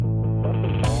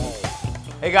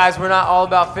Hey guys, we're not all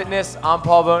about fitness. I'm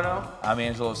Paul Bono. I'm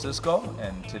Angelo Cisco,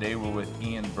 and today we're with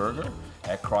Ian Berger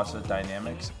at CrossFit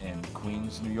Dynamix in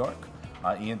Queens, New York.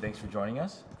 Ian, thanks for joining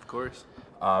us. Of course.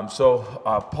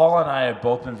 Paul and I have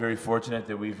both been very fortunate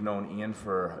that we've known Ian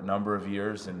for a number of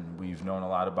years, and we've known a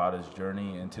lot about his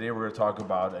journey. And today we're going to talk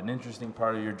about an interesting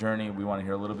part of your journey. We want to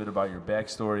hear a little bit about your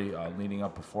backstory leading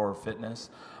up before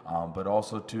fitness, but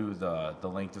also to the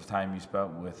length of time you spent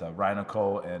with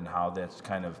Rhinoco and how that's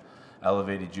kind of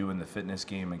elevated you in the fitness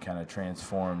game and kind of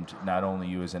transformed not only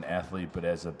you as an athlete, but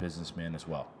as a businessman as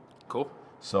well. Cool.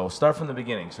 So start from the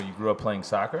beginning. So you grew up playing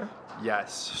soccer?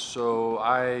 Yes. So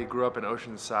I grew up in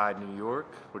Oceanside, New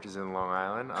York, which is in Long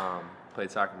Island.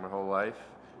 Played soccer my whole life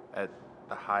at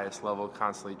the highest level,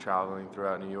 constantly traveling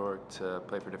throughout New York to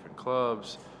play for different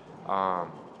clubs.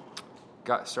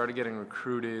 Started getting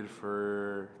recruited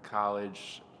for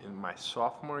college in my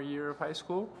sophomore year of high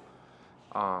school.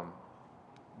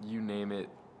 You name it,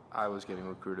 I was getting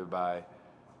recruited by.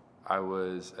 I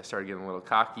started getting a little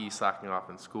cocky, slacking off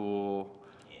in school,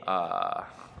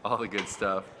 all the good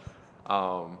stuff.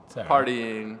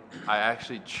 Partying. I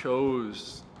actually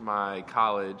chose my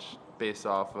college based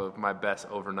off of my best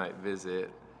overnight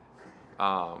visit.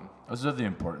 Those are the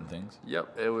important things.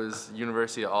 Yep, it was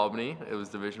University of Albany. It was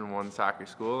Division I soccer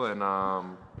school, and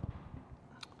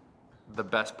the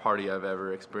best party I've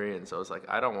ever experienced. I was like,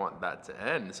 I don't want that to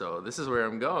end, so this is where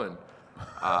I'm going.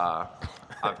 I've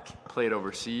played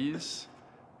overseas.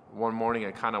 One morning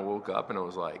I kind of woke up and it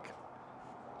was like,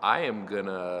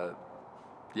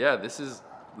 this is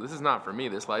not for me.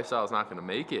 This lifestyle is not gonna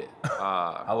make it.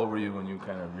 How old were you when you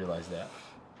kind of realized that?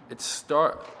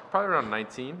 Probably around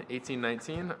 18,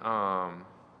 19.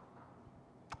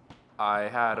 I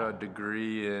had a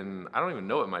degree in, I don't even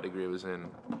know what my degree was in.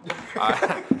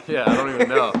 I don't even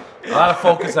know. A lot of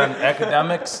focus on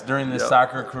academics during the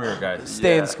soccer career, guys.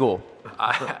 Stay in school.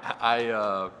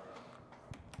 I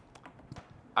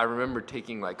remember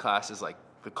taking like classes like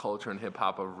the culture and hip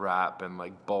hop of rap and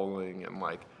like bowling, and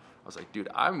like I was like, dude,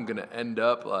 I'm gonna end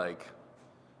up like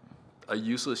a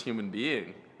useless human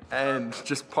being, and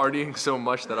just partying so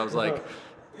much that I was like,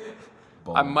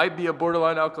 I might be a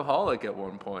borderline alcoholic at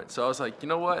one point. So I was like, you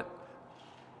know what?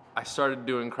 I started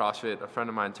doing CrossFit. A friend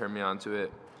of mine turned me on to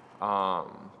it. Got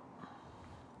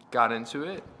into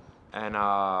it, and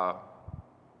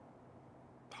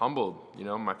humbled. You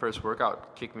know, my first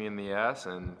workout kicked me in the ass,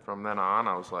 and from then on,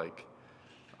 I was like,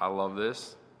 I love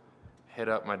this. Hit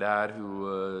up my dad, who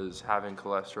was having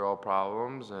cholesterol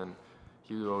problems, and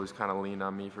he would always kind of lean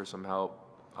on me for some help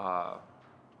to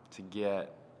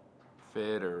get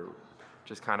fit or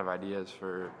just kind of ideas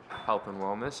for health and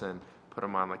wellness, and put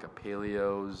him on like a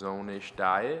paleo zone-ish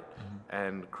diet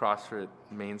and CrossFit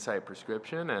main site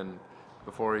prescription. And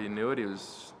before he knew it, he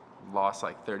lost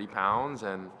like 30 pounds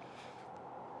and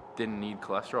didn't need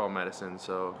cholesterol medicine.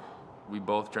 So we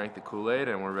both drank the Kool-Aid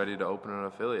and we're ready to open an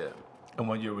affiliate. And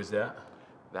what year was that?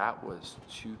 That was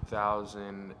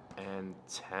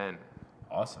 2010.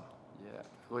 Awesome. Yeah.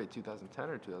 Wait, 2010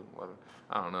 or 2011?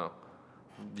 I don't know.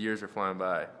 The years are flying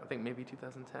by. I think maybe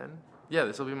 2010. Yeah,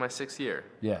 this will be my 6th year.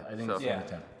 Yeah, I think it's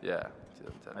 2010. Yeah,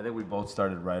 2010. I think we both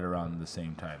started right around the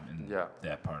same time in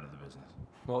that part of the business.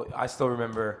 Well, I still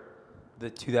remember the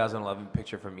 2011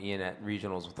 picture from Ian at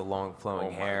regionals with the long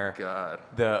flowing hair. Oh my God.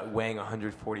 The weighing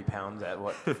 140 pounds at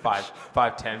what,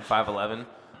 5'10", 5'11".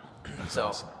 So,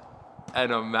 awesome.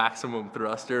 And a maximum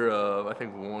thruster of, I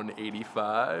think,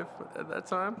 185 at that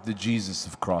time. The Jesus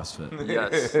of CrossFit.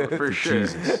 Yes, for sure.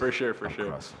 Jesus For sure.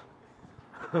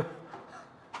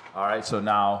 All right, so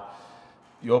now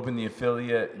you open the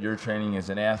affiliate, you're training as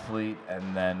an athlete,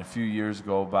 and then a few years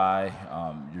go by,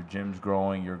 your gym's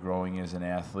growing, you're growing as an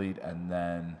athlete, and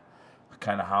then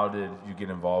kind of how did you get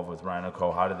involved with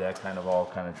Rhinoco? How did that kind of all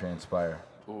kind of transpire?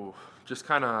 Ooh, just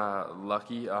kind of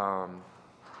lucky.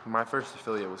 My first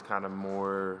affiliate was kind of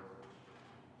more,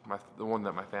 the one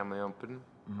that my family opened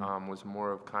was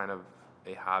more of kind of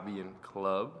a hobby and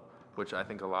club, which I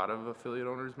think a lot of affiliate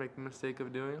owners make the mistake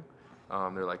of doing.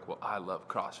 They're like, well, I love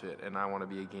CrossFit, and I want to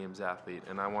be a games athlete,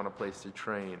 and I want a place to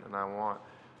train, and I want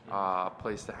a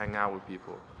place to hang out with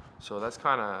people. So that's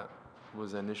kind of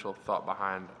was the initial thought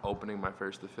behind opening my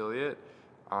first affiliate.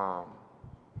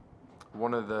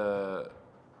 One of the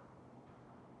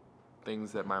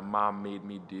things that my mom made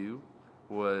me do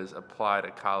was apply to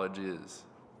colleges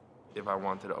if I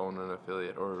wanted to own an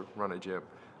affiliate or run a gym.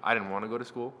 I didn't want to go to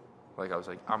school. Like, I was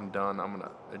like, I'm done. I'm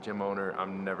a gym owner.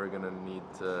 I'm never going to need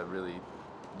to really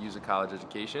use a college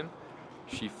education.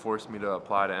 She forced me to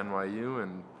apply to NYU,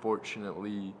 and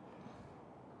fortunately,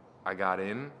 I got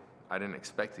in. I didn't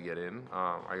expect to get in.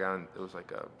 I got in, it was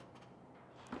like a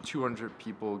 200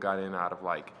 people got in out of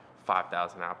like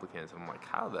 5,000 applicants. I'm like,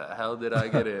 how the hell did I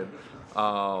get in?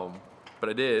 But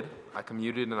I did. I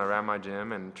commuted and I ran my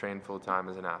gym and trained full time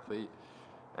as an athlete,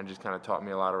 and just kind of taught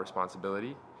me a lot of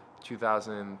responsibility.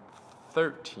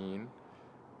 2013,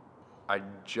 I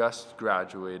just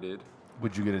graduated.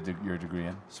 Would you get your degree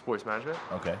in? Sports management.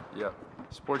 Okay. Yep.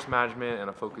 Sports management and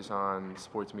a focus on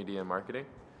sports media and marketing.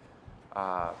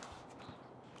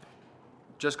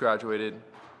 Just graduated.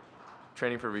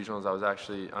 Training for regionals. I was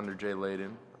actually under Jay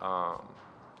Layden.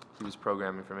 He was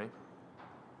programming for me.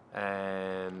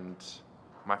 And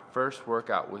my first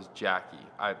workout was Jackie.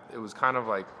 It was kind of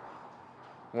like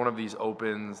one of these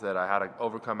opens that I had to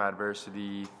overcome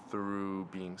adversity through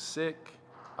being sick.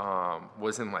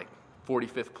 Was in like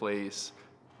 45th place,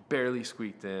 barely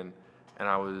squeaked in, and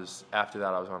after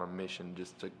that I was on a mission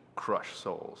just to crush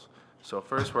souls. So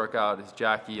first workout is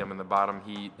Jackie. I'm in the bottom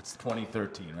heat. It's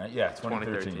 2013, right? Yeah,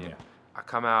 2013. Yeah. I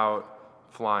come out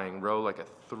flying, row like a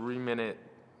 3-minute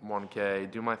 1K,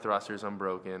 do my thrusters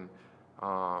unbroken,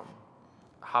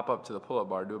 hop up to the pull-up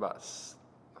bar, do about,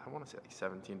 I want to say like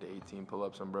 17 to 18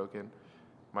 pull-ups unbroken.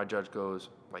 My judge goes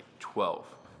like 12,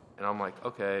 and I'm like,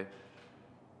 okay,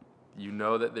 you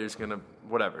know that there's gonna,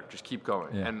 whatever, just keep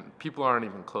going. Yeah. And people aren't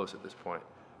even close at this point.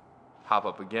 Hop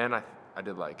up again, I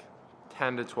did like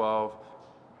 10 to 12,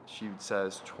 she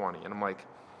says 20, and I'm like,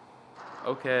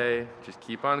 okay, just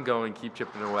keep on going, keep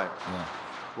chipping away. Yeah.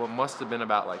 What must have been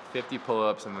about like 50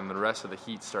 pull-ups, and then the rest of the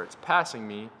heat starts passing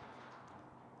me,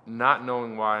 not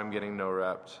knowing why I'm getting no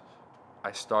reps.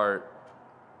 I start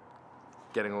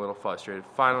getting a little frustrated.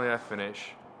 Finally, I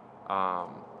finish.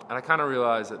 And I kind of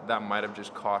realized that might have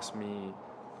just cost me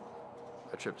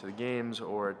a trip to the games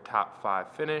or a top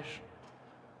 5 finish,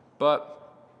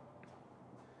 but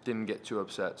didn't get too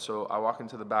upset. So I walk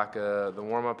into the back of the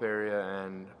warm-up area,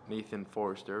 and Nathan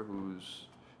Forrester, who's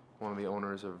one of the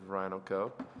owners of Rhino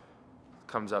Co.,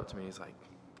 comes up to me. He's like,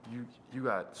 you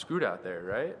got screwed out there,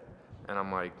 right? And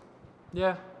I'm like,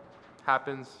 yeah,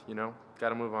 happens, got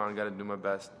to move on, got to do my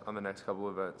best on the next couple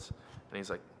events. And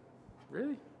he's like,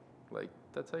 really? Like,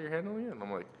 that's how you're handling it? And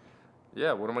I'm like,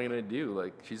 yeah, what am I going to do?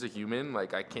 Like, she's a human.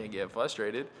 Like, I can't get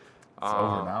frustrated. It's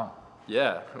over now.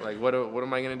 Yeah, like, what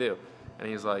am I going to do? And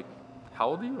he's like, how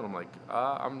old are you? And I'm like,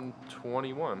 I'm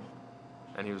 21.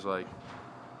 And he was like,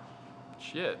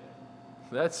 shit,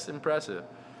 that's impressive.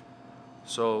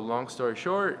 So long story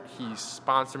short, he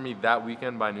sponsored me that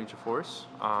weekend by Nutriforce.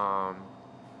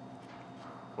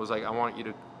 Was like,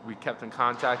 we kept in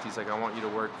contact. He's like, I want you to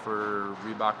work for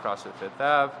Reebok CrossFit Fifth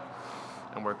Ave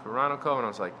and work for Rhino Co. And I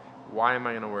was like, why am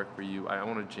I going to work for you? I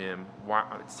own a gym. Why?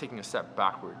 It's taking a step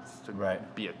backwards to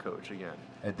be a coach again.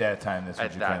 At that time, that's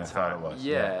what you kind of thought it was.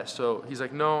 Yeah. So he's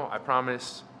like, no, I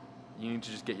promise. You need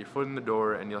to just get your foot in the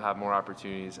door, and you'll have more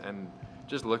opportunities. And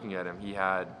just looking at him,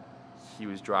 he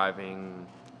was driving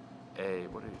a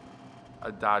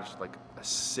Dodge, like a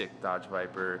sick Dodge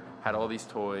Viper, had all these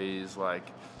toys,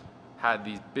 like had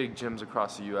these big gyms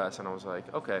across the U.S. And I was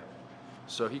like, okay.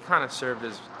 So he kind of served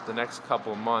as the next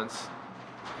couple of months.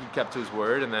 He kept to his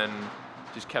word, and then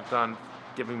just kept on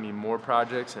giving me more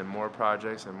projects and more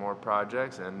projects and more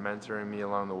projects, and mentoring me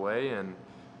along the way. And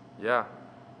yeah,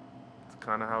 it's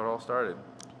kind of how it all started.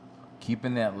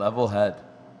 Keeping that level head,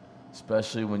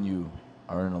 especially when you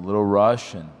are in a little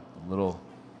rush and a little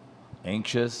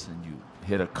anxious and you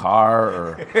hit a car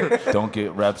or don't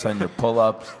get reps on your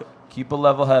pull-ups. Keep a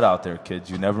level head out there, kids.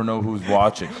 You never know who's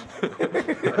watching.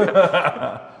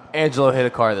 Angelo hit a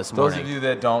car this morning. Those of you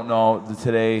that don't know,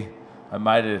 today I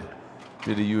might have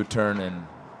did a U-turn and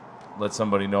let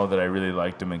somebody know that I really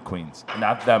liked them in Queens.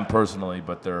 Not them personally,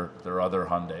 but their other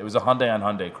Hyundai. It was a Hyundai on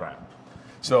Hyundai crime.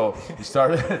 So you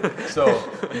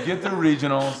you get through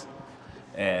regionals,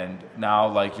 and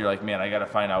now you're like, man, I got to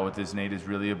find out what this Nate is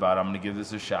really about. I'm going to give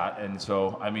this a shot. And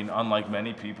so, I mean, unlike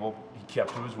many people, he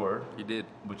kept to his word. He did.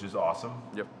 Which is awesome.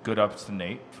 Yep. Good ups to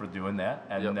Nate for doing that.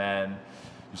 And then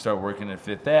you start working at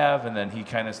Fifth Ave, and then he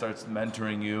kind of starts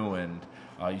mentoring you, and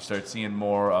you start seeing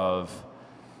more of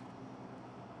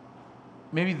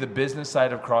maybe the business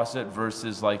side of CrossFit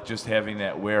versus just having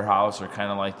that warehouse or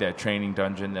kind of like that training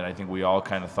dungeon that I think we all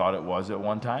kind of thought it was at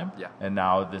one time. Yeah. And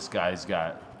now this guy's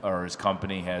his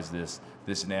company has this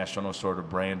national sort of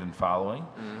brand and following.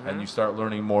 Mm-hmm. And you start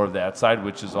learning more of that side,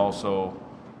 which is also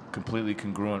completely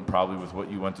congruent probably with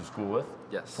what you went to school with.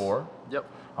 Yes. For. Yep.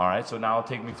 All right, so now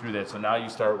take me through that. So now you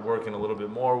start working a little bit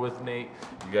more with Nate.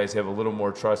 You guys have a little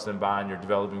more trust and bond. You're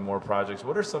developing more projects.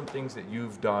 What are some things that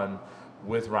you've done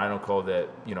with Rhino Co. that,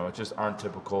 just aren't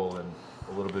typical and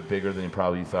a little bit bigger than you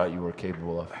probably thought you were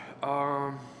capable of?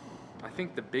 I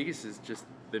think the biggest is just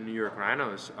the New York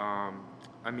Rhinos.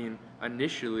 I mean,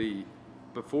 initially,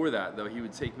 before that, though, he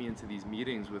would take me into these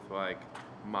meetings with like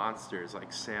monsters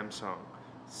like Samsung.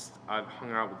 I've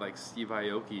hung out with like Steve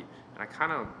Aoki, and I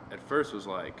kind of at first was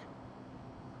like,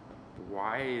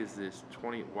 why is this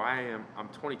I'm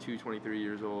 22, 23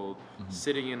 years old,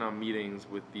 sitting in on meetings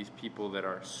with these people that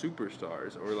are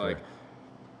superstars, or like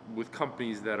with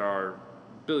companies that are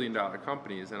billion-dollar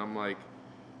companies, and I'm like,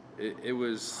 it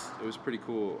was pretty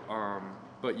cool.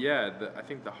 But yeah, I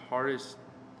think the hardest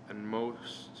and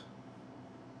most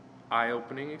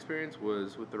eye-opening experience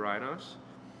was with the Rhinos.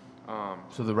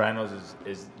 So the Rhinos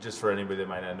is just for anybody that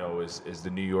might not know, is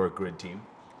the New York Grid team.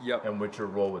 Yep. And what's your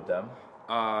role with them?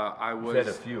 You've had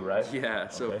a few, right? Yeah.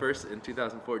 So first in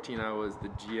 2014, I was the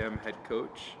GM head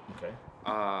coach. Okay.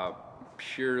 I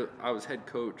was head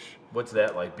coach. What's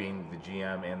that like, being the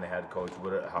GM and the head coach?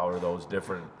 How are those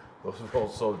different? Those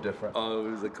roles so different. Oh,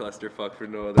 it was a clusterfuck for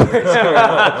no other reason.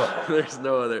 There's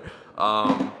no other.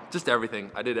 Just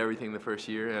everything. I did everything the first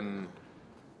year, and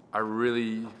I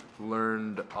really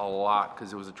learned a lot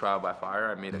because it was a trial by fire.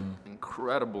 I made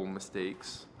incredible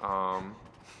mistakes. I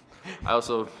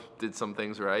also did some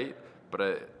things right, but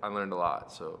I learned a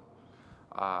lot. So,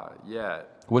 yeah.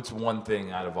 What's one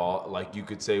thing out of all, like, you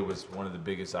could say was one of the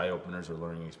biggest eye openers or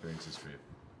learning experiences for you?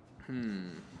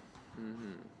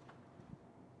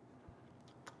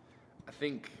 I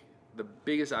think the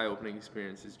biggest eye-opening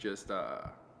experience is just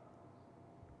how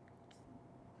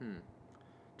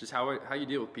you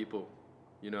deal with people,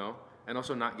 you know, and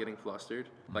also not getting flustered.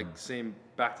 Like, same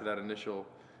back to that initial,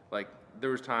 like, there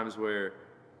was times where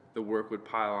the work would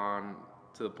pile on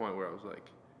to the point where I was like,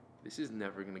 this is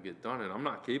never gonna get done, and I'm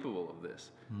not capable of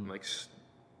this. Like,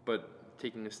 but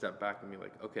taking a step back and be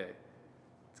like, okay,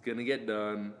 it's gonna get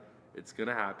done, it's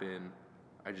gonna happen.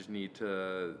 I just need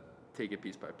to take it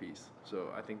piece by piece. So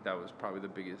I think that was probably the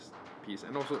biggest piece,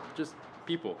 and also just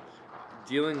people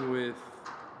dealing with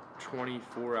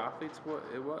 24 athletes. What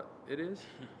it is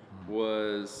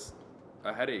was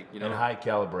a headache, you know. And high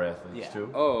caliber athletes too.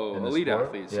 Oh, in the elite sport?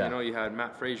 athletes. Yeah. You know, you had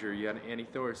Matt Frazier, you had Annie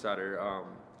Thorstadter,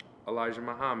 Elijah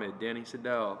Muhammad, Danny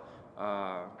Siddell,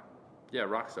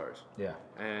 rock stars. Yeah.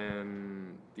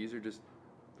 And these are just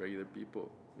regular people,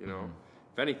 you know.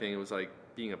 If anything, it was like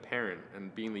being a parent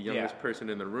and being the youngest person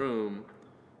in the room,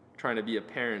 trying to be a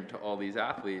parent to all these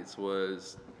athletes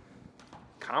was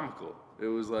comical. It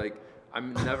was like,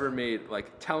 I'm never made,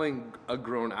 like, telling a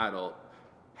grown adult,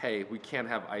 hey, we can't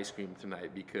have ice cream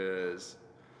tonight because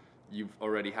you've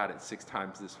already had it 6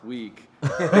 times this week.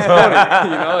 It's funny,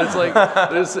 you know? It's like,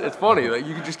 it's funny. Like,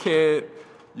 you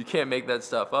can't make that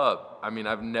stuff up. I mean,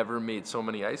 I've never made so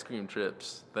many ice cream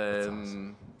trips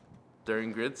than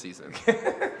during grid season.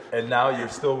 And now you're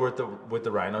still with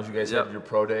the Rhinos. You guys had your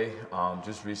pro day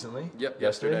just recently. Yep,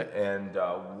 yesterday. yesterday. And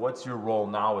what's your role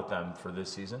now with them for this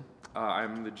season?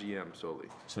 I'm the GM solely.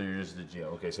 So you're just the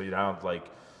GM. Okay, so you don't like.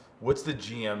 What's the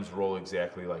GM's role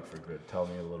exactly like for grid? Tell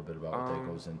me a little bit about what that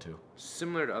goes into.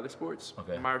 Similar to other sports.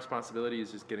 Okay. My responsibility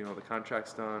is just getting all the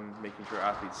contracts done, making sure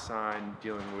athletes sign,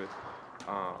 dealing with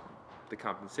the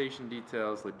compensation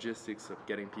details, logistics of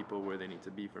getting people where they need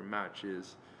to be for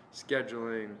matches,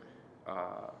 scheduling,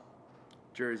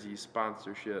 jerseys,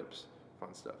 sponsorships,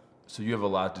 fun stuff. So you have a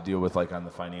lot to deal with, like, on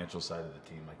the financial side of the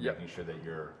team, like making sure that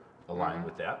you're aligned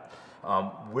with that.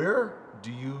 Where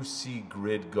do you see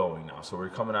grid going now? So we're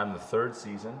coming on the 3rd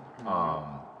season.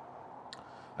 I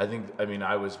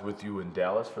was with you in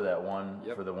Dallas for that one,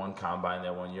 for the one combine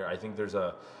that one year. I think there's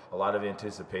a lot of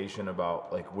anticipation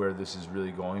about, like, where this is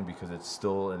really going because it's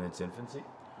still in its infancy.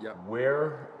 Yep.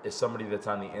 Where is somebody that's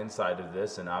on the inside of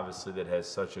this, and obviously that has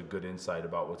such a good insight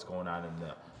about what's going on in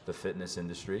the fitness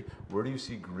industry, where do you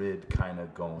see grid kind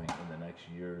of going in the next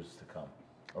years to come?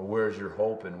 Or where's your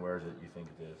hope, and where is it you think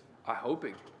it is? I hope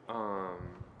it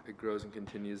grows and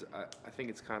continues. I think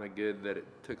it's kind of good that it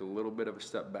took a little bit of a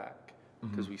step back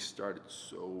because we started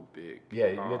so big. Yeah,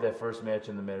 you had that first match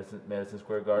in the Madison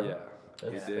Square Garden.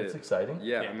 Yeah, that's exciting.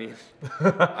 Yeah, I mean,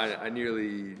 I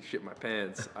nearly shit my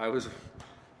pants.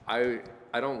 I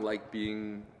don't like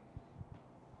being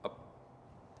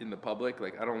in the public.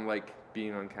 Like, I don't like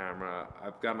being on camera.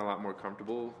 I've gotten a lot more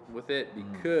comfortable with it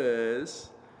because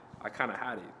I kind of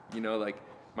had it. You know, like,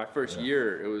 my first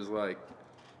year, it was like,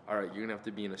 all right, you're gonna have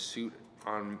to be in a suit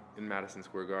in Madison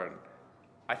Square Garden.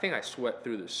 I think I sweat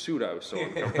through the suit. I was so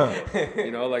uncomfortable.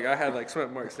 You know, like, I had, like,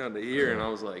 sweat marks down to here, and I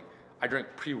was like, I drank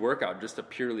pre-workout just to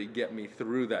purely get me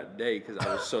through that day because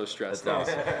I was so stressed out.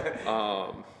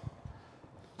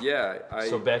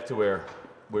 So back to where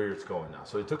it's going now.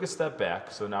 So it took a step back.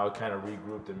 So now it kind of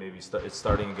regrouped and maybe it's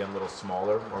starting again a little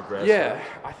smaller, more grassroots. Yeah,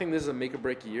 I think this is a make or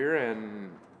break year,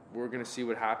 and we're gonna see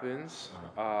what happens.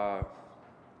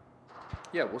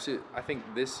 Yeah, we'll see. I think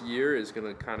this year is going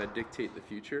to kind of dictate the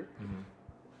future. Mm-hmm.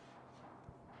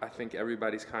 I think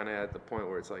everybody's kind of at the point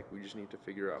where it's like we just need to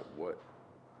figure out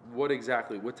what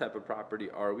exactly, what type of property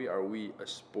are we? Are we a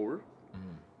sport?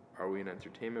 Mm-hmm. Are we an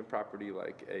entertainment property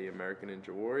like a American Ninja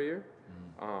Warrior?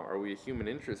 Mm-hmm. Are we a human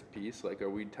interest piece? Like, are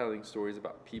we telling stories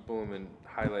about people and then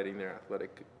highlighting their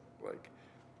athletic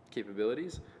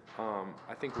capabilities?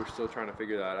 I think we're still trying to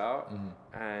figure that out.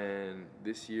 Mm-hmm. And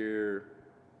this year,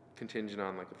 contingent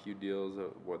on like a few deals,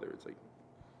 whether it's like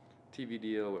TV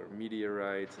deal or media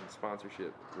rights and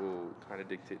sponsorship, will kind of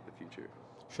dictate the future.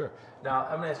 Sure. Now,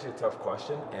 I'm going to ask you a tough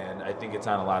question, and I think it's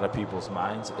on a lot of people's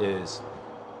minds, is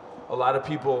a lot of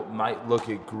people might look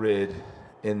at grid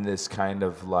in this kind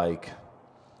of like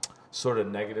sort of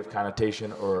negative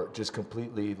connotation or just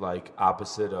completely like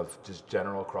opposite of just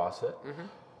general CrossFit. Mm-hmm.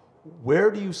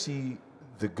 Where do you see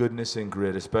the goodness in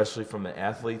grid, especially from the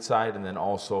athlete side and then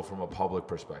also from a public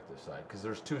perspective side? Because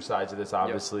there's two sides of this,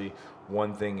 obviously. Yep.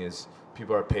 One thing is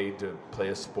people are paid to play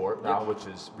a sport now, which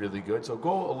is really good. So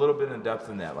go a little bit in depth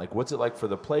in that. Like, what's it like for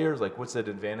the players? Like, what's that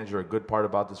advantage or a good part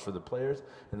about this for the players?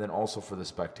 And then also for the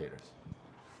spectators?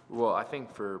 Well, I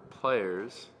think for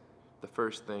players, the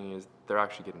first thing is they're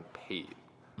actually getting paid,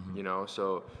 mm-hmm. you know?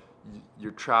 So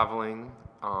you're traveling,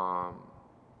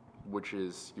 which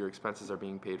is your expenses are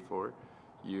being paid for,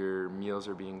 your meals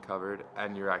are being covered,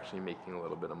 and you're actually making a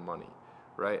little bit of money,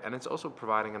 right? And it's also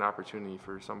providing an opportunity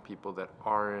for some people that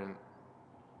aren't,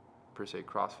 per se,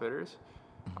 CrossFitters,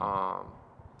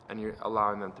 and you're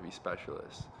allowing them to be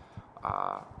specialists.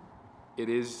 It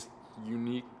is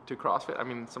unique to CrossFit. I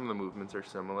mean, some of the movements are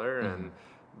similar, mm-hmm. and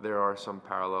there are some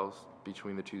parallels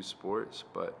between the two sports,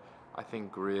 but I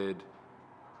think grid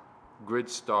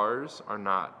stars are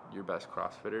not your best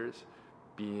CrossFitters.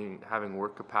 Having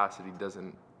work capacity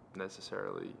doesn't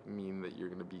necessarily mean that you're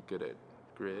going to be good at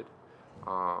grid.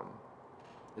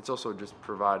 It's also just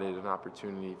provided an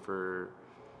opportunity for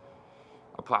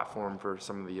a platform for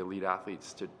some of the elite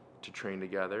athletes to train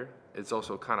together. It's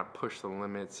also kind of pushed the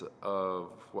limits of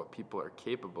what people are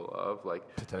capable of.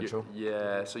 Like potential.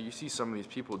 Yeah. So you see some of these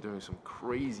people doing some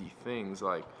crazy things,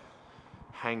 like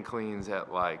hang cleans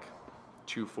at like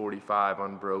 245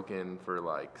 unbroken for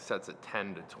like sets of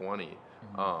 10 to 20.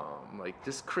 Like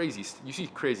just crazy. You see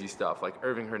crazy stuff like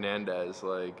Irving Hernandez,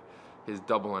 like his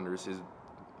double unders, his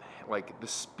like the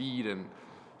speed and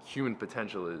human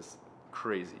potential is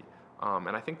crazy.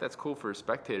 And I think that's cool for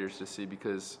spectators to see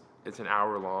because it's an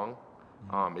hour long.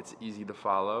 It's easy to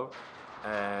follow,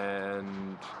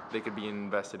 and they could be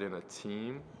invested in a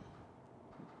team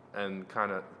and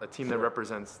kind of a team that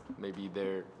represents maybe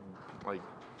their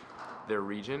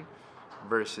region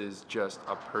versus just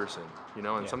a person, you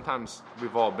know. And sometimes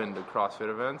we've all been to CrossFit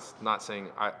events. Not saying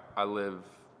I live,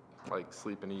 like,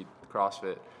 sleep and eat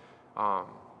CrossFit,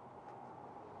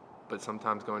 but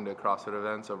sometimes going to CrossFit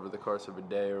events over the course of a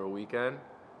day or a weekend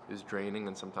is draining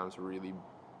and sometimes really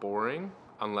boring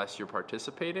unless you're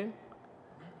participating.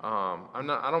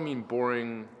 I don't mean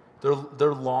boring.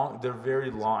 They're long. They're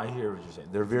very long. I hear what you're saying.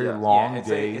 They're very long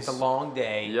days. It's a long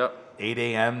day. Yep. 8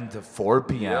 a.m. to 4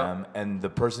 p.m. And the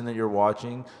person that you're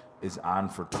watching is on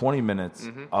for 20 minutes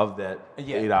of that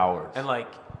 8 hours. And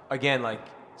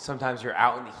sometimes you're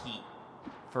out in the heat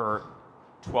for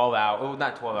 12 hours. Well,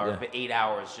 not 12 hours, but 8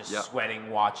 hours just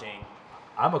sweating, watching.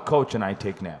 I'm a coach and I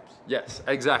take naps. Yes,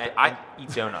 exactly. And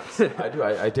eat donuts. I do.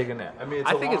 I take a nap. I mean,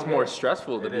 I think it's more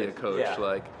stressful to be a coach. Yeah.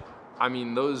 Like, I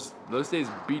mean, those days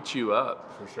beat you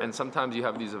up. For sure. And sometimes you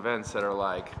have these events that are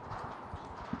like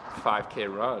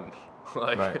 5K run.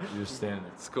 Like, right, you're standing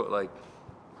there. It's cool. Like,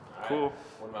 cool.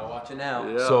 What am I watching now?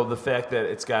 Yeah. So the fact that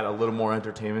it's got a little more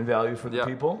entertainment value for the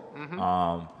people,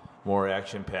 more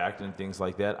action-packed and things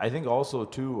like that. I think also,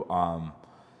 too,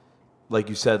 like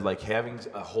you said, like having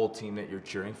a whole team that you're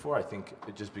cheering for, I think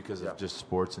just because of just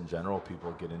sports in general,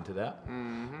 people get into that.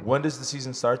 Mm-hmm. When does the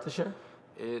season start this year?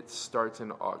 It starts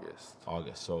in August.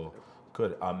 August, so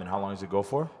good. And how long does it go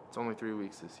for? It's only 3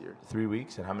 weeks this year. 3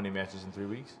 weeks? And how many matches in 3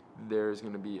 weeks? There's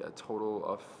going to be a total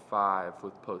of 5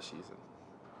 with postseason.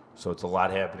 So it's a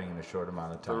lot happening in a short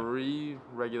amount of time. 3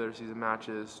 regular season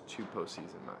matches, 2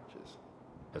 postseason matches.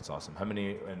 That's awesome. How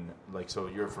many, so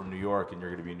you're from New York and you're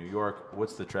going to be in New York.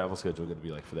 What's the travel schedule going to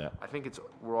be like for that? I think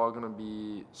we're all going to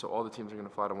be, so all the teams are going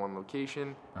to fly to one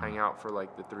location, hang out for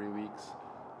like the 3 weeks,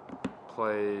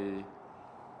 play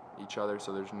each other,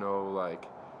 so there's no like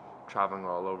traveling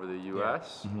all over the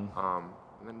U.S., and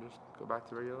then just go back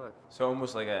to regular life. So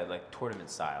almost like a tournament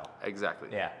style. Exactly.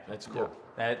 Yeah. That's cool.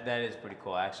 Yeah. That is pretty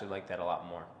cool. I actually like that a lot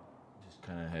more. Just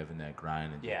kind of having that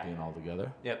grind and just being all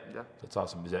together. Yep. Yeah. That's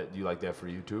awesome. Do you like that for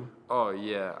you too? Oh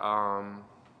yeah.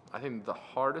 I think the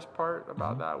hardest part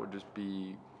about that would just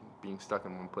be being stuck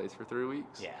in one place for 3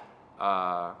 weeks.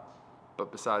 Yeah.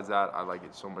 But besides that, I like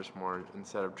it so much more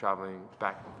instead of traveling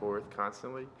back and forth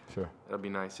constantly. Sure. It'll be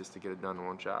nice just to get it done in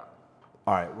one shot.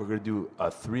 All right, we're going to do a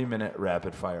 3-minute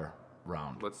rapid fire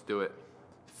round. Let's do it.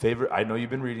 Favorite, I know you've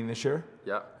been reading this year.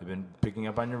 Yep. You've been picking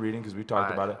up on your reading because we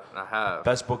talked about it. I have.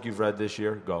 Best book you've read this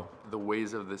year? Go. The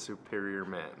Ways of the Superior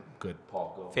Man. Good.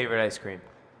 Paul, go. Favorite ice cream?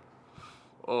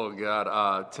 Oh,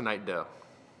 God. Tonight Dough.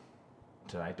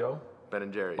 Tonight, though? Ben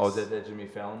and Jerry's. Oh, is that the Jimmy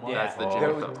Fallon one? Yeah, That's the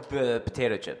Jimmy Fallon. The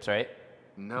potato chips, right?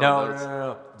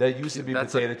 No. That used to be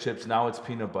That's potato chips. Now it's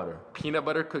peanut butter. Peanut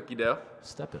butter cookie dough.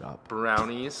 Step it up.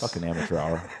 Brownies. Fucking amateur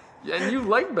hour. Yeah, and you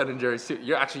like Ben and Jerry's too.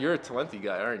 You're a Talenti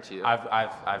guy, aren't you?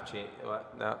 I've changed.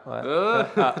 What? No.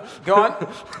 What? Go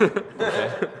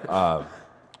on.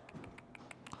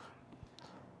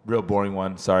 Real boring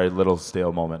one. Sorry, little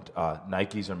stale moment.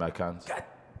 Nikes or Metcons?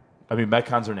 I mean,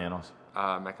 Metcons or Nanos?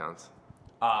 Metcons.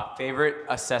 Favorite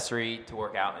accessory to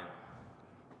work out in?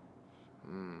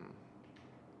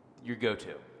 Your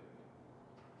go-to.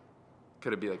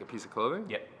 Could it be like a piece of clothing?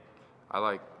 Yep. I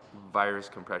like virus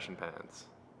compression pants.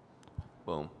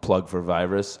 Boom. Plug for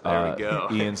Virus. There we go.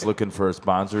 Ian's looking for a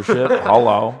sponsorship.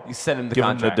 Hello. You send him the Give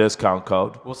contract. him the discount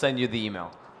code. We'll send you the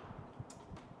email.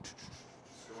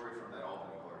 Story from that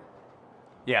Albany party.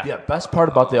 Yeah. Yeah, best part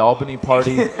about the Albany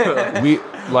party, we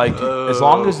like as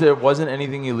long as there wasn't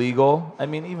anything illegal. I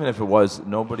mean, even if it was,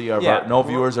 no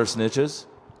viewers are snitches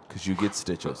because you get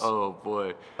stitches. Oh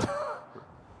boy.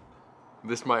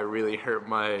 This might really hurt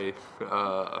my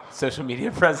Social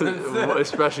media presence.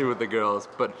 especially with the girls.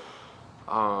 But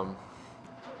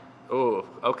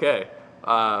okay.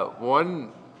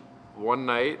 One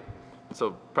night.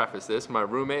 So preface this: my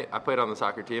roommate. I played on the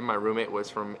soccer team. My roommate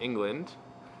was from England.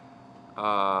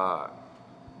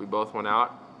 We both went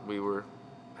out. We were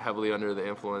heavily under the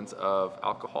influence of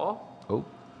alcohol.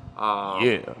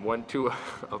 Yeah. Went to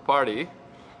a party.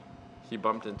 He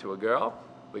bumped into a girl.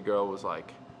 The girl was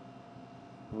like,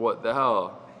 "What the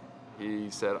hell?" He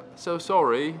said, "So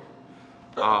sorry."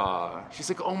 She's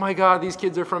like, "Oh my God, these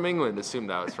kids are from England." Assumed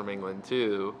I was from England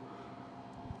too.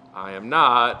 I am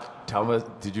not. Tell me,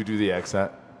 did you do the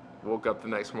accent? Woke up the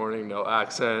next morning, no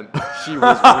accent. She was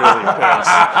really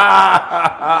pissed.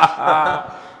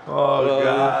 Oh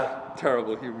God.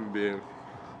 Terrible human being.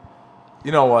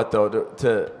 You know what though?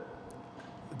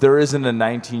 There isn't a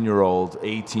 19-year-old,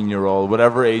 18-year-old,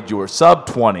 whatever age you were, sub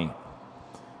 20.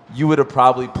 You would have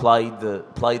probably played the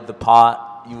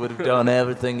pot. You would have done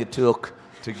everything it took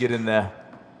to get in there.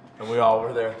 And we all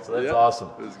were there. So that's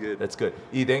awesome. It was good. That's good.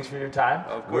 E, thanks for your time.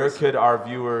 Of Where course. could our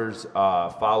viewers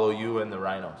follow you and the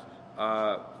Rhinos?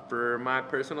 For my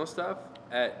personal stuff,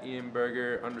 at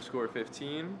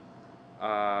 @IanBerger_15.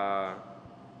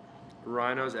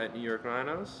 Rhinos at New York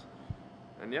Rhinos.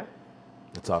 And yeah.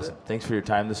 That's awesome. Thanks for your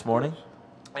time this morning.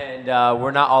 And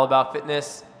we're Not All About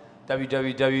Fitness.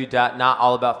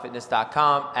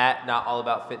 www.notallaboutfitness.com,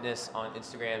 @notallaboutfitness on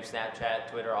Instagram, Snapchat,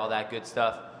 Twitter, all that good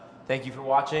stuff. Thank you for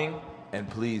watching. And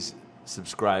please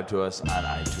subscribe to us on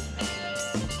iTunes.